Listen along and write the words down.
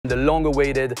the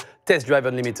long-awaited Test Drive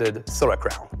Unlimited Solar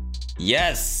Crown.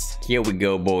 Yes, here we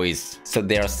go, boys. So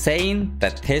they are saying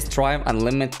that Test Drive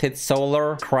Unlimited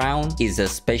Solar Crown is a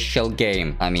special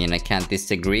game. I mean, I can't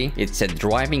disagree. It's a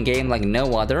driving game like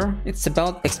no other. It's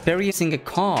about experiencing a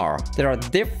car. There are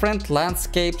different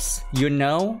landscapes, you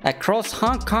know, across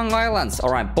Hong Kong Islands.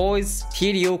 Alright, boys,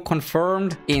 TDO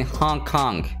confirmed in Hong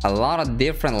Kong. A lot of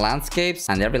different landscapes,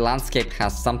 and every landscape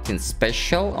has something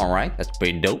special. Alright, that's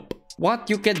pretty dope.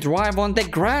 What, you can drive on the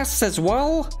grass as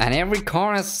well? And every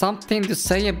car has something to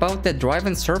say about the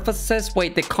driving surfaces?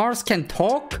 Wait, the cars can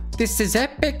talk? This is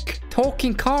epic!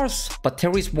 Talking cars! But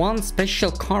there is one special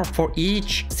car for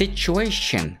each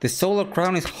situation. The Solar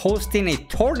Crown is hosting a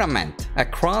tournament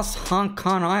across Hong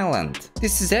Kong Island.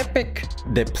 This is epic!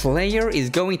 The player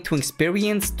is going to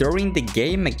experience during the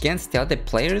game against the other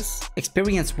players?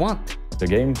 Experience what? The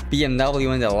game.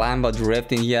 BMW and the Lambo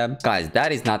drifting here. Guys,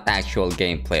 that is not actual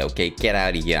gameplay, okay? Get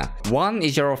out of here. 1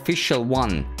 is your official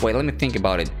 1. Wait, let me think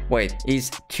about it. Wait,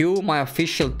 is 2 my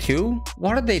official 2?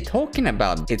 What are they talking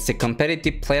about? It's a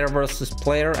competitive player versus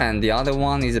player, and the other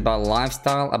one is about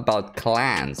lifestyle, about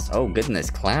clans. Oh goodness,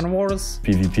 clan wars?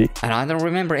 PvP. And I don't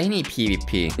remember any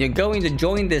PvP. You're going to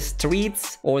join the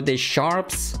streets or the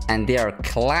sharps, and they are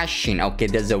clashing. Okay,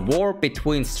 there's a war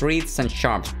between streets and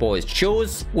sharps, boys.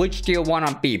 Choose which do you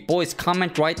wanna be. Boys,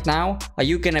 comment right now. Are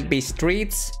you gonna be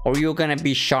streets or you gonna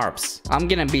be sharps? I'm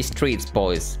gonna be streets,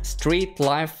 boys. Street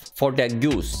life for the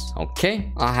goose.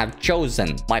 Okay, I have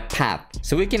chosen my path.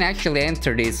 So we can actually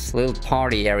enter this little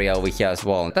party area over here as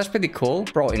well. That's pretty cool.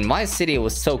 Bro, in my city it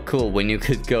was so cool when you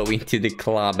could go into the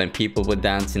club and people would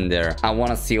dance in there. I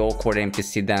wanna see awkward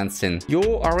NPC dancing.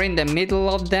 You are in the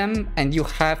middle of them and you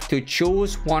have to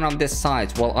choose one of the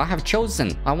sides. Well, I have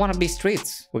chosen. I wanna be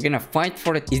streets. We're gonna fight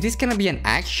for it. Is this gonna be an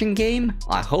action game?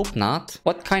 I hope not.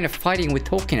 What kind of fighting we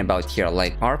talking about here?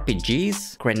 Like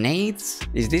RPGs? Grenades?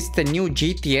 Is this the new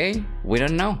GTA? We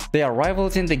don't know. They are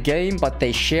rivals in the game, but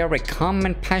they share a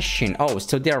common passion. Oh,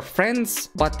 so they are friends,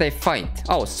 but they fight.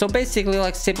 Oh, so basically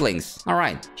like siblings.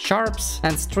 Alright, sharps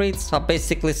and streets are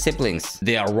basically siblings.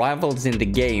 They are rivals in the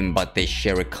game, but they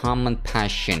share a common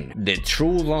passion. The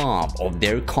true love of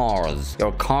their cars.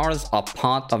 Your cars are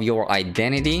part of your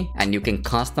identity, and you can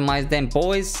customize them,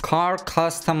 boys. Car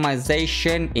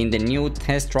customization in the new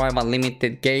Test Drive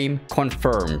Unlimited game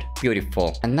confirmed.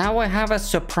 Beautiful. And now I have a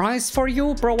surprise for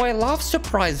you. Bro, I love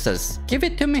surprises. Give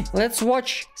it to me. Let's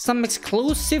watch some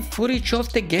exclusive footage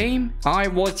of the game. I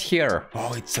was here.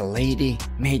 Oh, it's a lady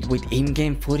made with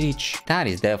in-game footage. That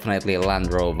is definitely a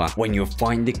Land Rover. When you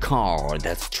find the car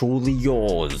that's truly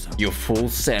yours, you full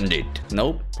send it.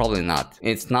 Nope, probably not.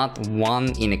 It's not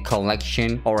one in a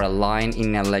collection or a line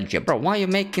in a ledger. Bro, why are you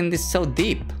making this so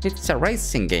deep? It's a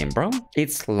racing game, bro.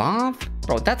 It's love?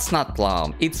 Bro, that's not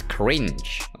love. It's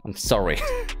cringe. I'm sorry.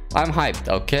 I'm hyped,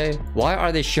 okay? Why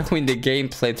are they showing the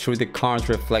gameplay through the car's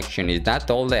reflection? Is that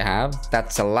all they have?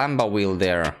 That's a Lambo wheel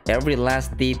there. Every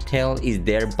last detail is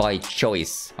there by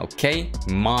choice, okay?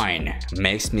 Mine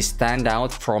makes me stand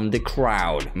out from the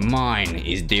crowd. Mine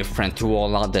is different to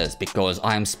all others because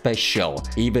I'm special.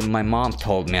 Even my mom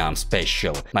told me I'm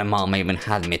special. My mom even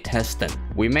had me tested.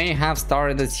 We may have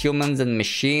started as humans and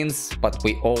machines, but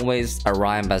we always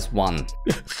arrive as one.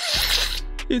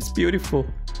 It's beautiful.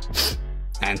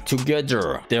 And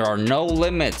together, there are no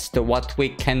limits to what we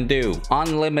can do.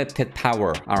 Unlimited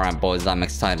power. Alright, boys, I'm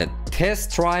excited.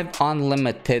 Test Drive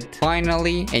Unlimited.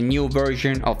 Finally, a new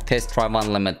version of Test Drive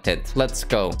Unlimited. Let's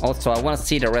go. Also, I want to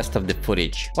see the rest of the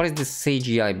footage. What is this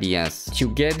CGI BS?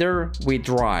 Together, we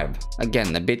drive.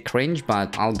 Again, a bit cringe,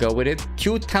 but I'll go with it.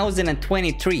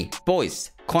 2023.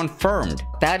 Boys, confirmed.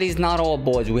 That is not all,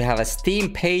 boys. We have a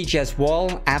Steam page as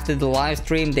well. After the live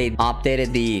stream, they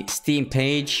updated the Steam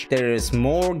page. There is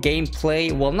more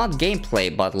gameplay. Well, not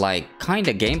gameplay, but like kind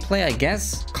of gameplay, I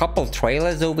guess. Couple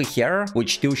trailers over here,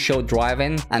 which do show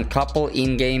driving, and couple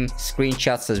in-game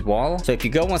screenshots as well. So if you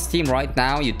go on Steam right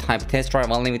now, you type Test Drive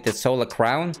Unlimited Solar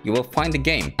Crown, you will find the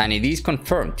game. And it is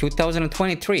confirmed,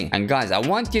 2023. And guys, I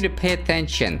want you to pay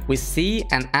attention. We see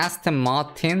an Aston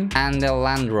Martin and a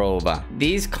Land Rover.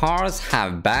 These cars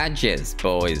have badges,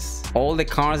 boys. All the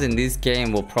cars in this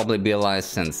game will probably be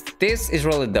licensed. This is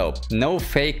really dope. No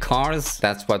fake cars.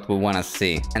 That's what we want to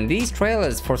see. And these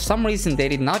trailers, for some reason, they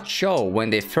did not show when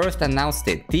they first announced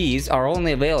it. These are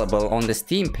only available available on the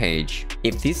Steam page.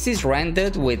 If this is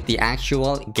rendered with the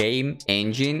actual game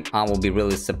engine, I will be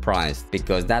really surprised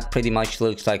because that pretty much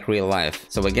looks like real life.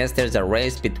 So I guess there's a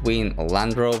race between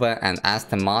Land Rover and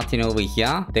Aston Martin over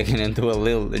here. They're gonna do a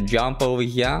little jump over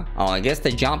here. Oh, I guess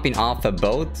they're jumping off a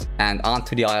boat and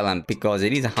onto the island because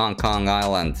it is a Hong Kong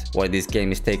island where this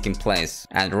game is taking place.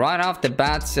 And right off the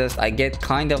bat, just I get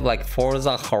kind of like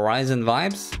Forza Horizon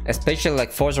vibes, especially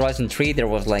like Forza Horizon 3. There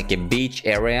was like a beach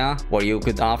area where you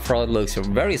could off-road. Looks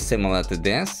very similar to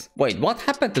this. Wait, what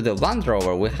happened to the Land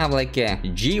Rover? We have like a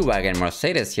G-Wagon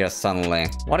Mercedes here suddenly.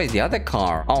 What is the other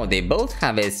car? Oh, they both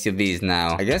have SUVs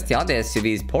now. I guess the other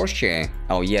SUV is Porsche.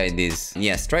 Oh yeah, it is.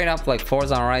 Yeah, straight up like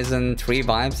Forza Horizon 3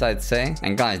 vibes, I'd say.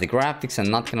 And guys, the graphics are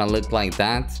not gonna look like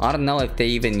that. I don't know if they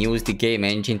even use the game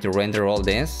engine to render all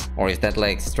this, or is that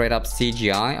like straight up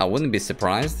CGI? I wouldn't be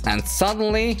surprised. And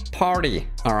suddenly, party.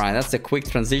 Alright, that's a quick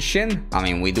transition. I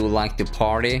mean, we do like to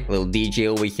party. Little DJ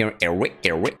over here.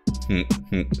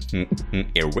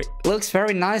 Looks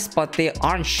very nice, but they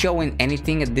aren't showing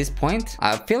anything at this point.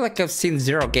 I feel like I've seen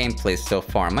zero gameplay so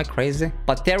far. Am I crazy?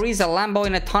 But there is a Lambo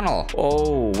in a tunnel.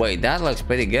 Oh, wait, that looks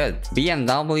pretty good.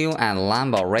 BMW and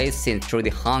Lambo racing through the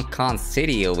Hong Kong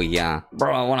city over here.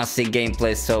 Bro, I want to see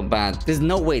gameplay so bad. There's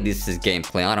no way this is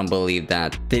gameplay. I don't believe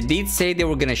that. They did say they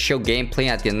were gonna show gameplay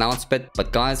at the announcement,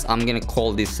 but guys, I'm gonna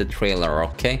call this a trailer,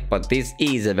 okay? But this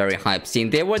is a very hype scene.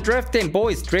 They were drifting,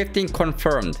 boys. Drifting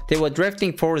confirmed. They were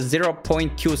drifting for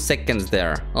 0.2 seconds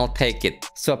there. I'll take it.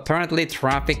 So apparently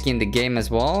traffic in the game as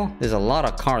well. There's a lot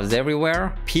of cars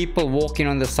everywhere. People walking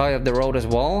on the side of the road as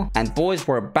well. And boys,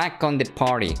 we're back on the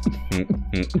party.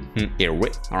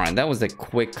 Alright, that was a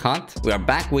quick cut. We are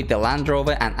back with the Land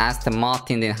Rover and Aston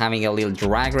Martin, then having a little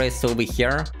drag race over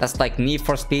here. That's like Need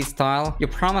for Speed style. You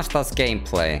promised us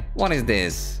gameplay. What is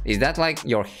this? Is that like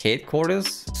your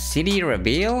headquarters? City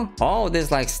reveal? Oh,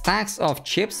 there's like stacks of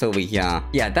chips over here.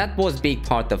 Yeah, that was big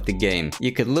part of the game.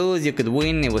 You could lose, you could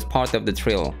win. It was part of the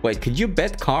thrill. Wait, could you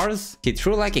bet cars? He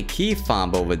threw like a key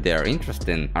fob over there.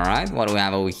 Interesting. Alright, what do we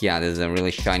have over here? There's a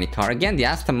really shiny car. Again, the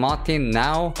Aston Martin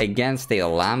now against the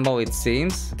Lambo, it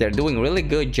seems. They're doing really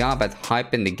good job at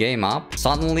hyping the game up.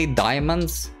 Suddenly,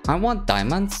 diamonds. I want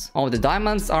diamonds. Oh, the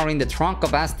diamonds are in the trunk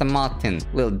of Aston Martin.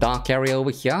 Little dock area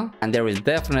over here. And there is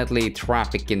definitely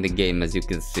traffic in the game, as you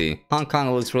can see. Hong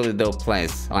Kong looks really dope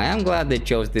place. I am glad they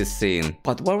chose this scene.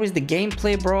 But where is the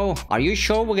gameplay, bro? Are you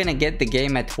sure we're gonna get the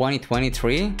game at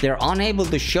 2023? They're unable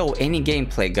to show any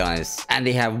gameplay, guys. And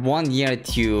they have 1 year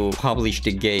to publish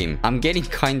the game. I'm getting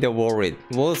kinda worried.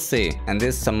 We'll see. And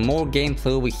there's some more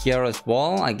gameplay over here as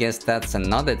well. I guess that's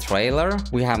another trailer.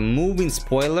 We have moving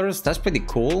spoilers. That's pretty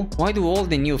cool. Why do all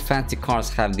the new fancy cars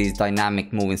have these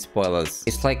dynamic moving spoilers?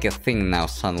 It's like a thing now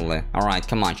suddenly. Alright,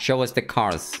 come on, show us the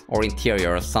cars or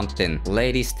interior or something.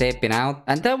 Lady stepping out,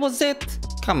 and that was it.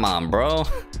 Come on, bro.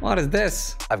 What is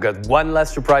this? I've got one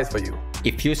last surprise for you.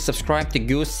 If you subscribe to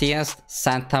Goosiest,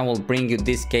 Santa will bring you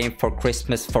this game for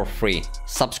Christmas for free.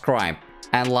 Subscribe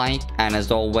and like, and as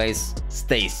always,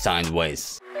 stay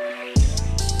sideways.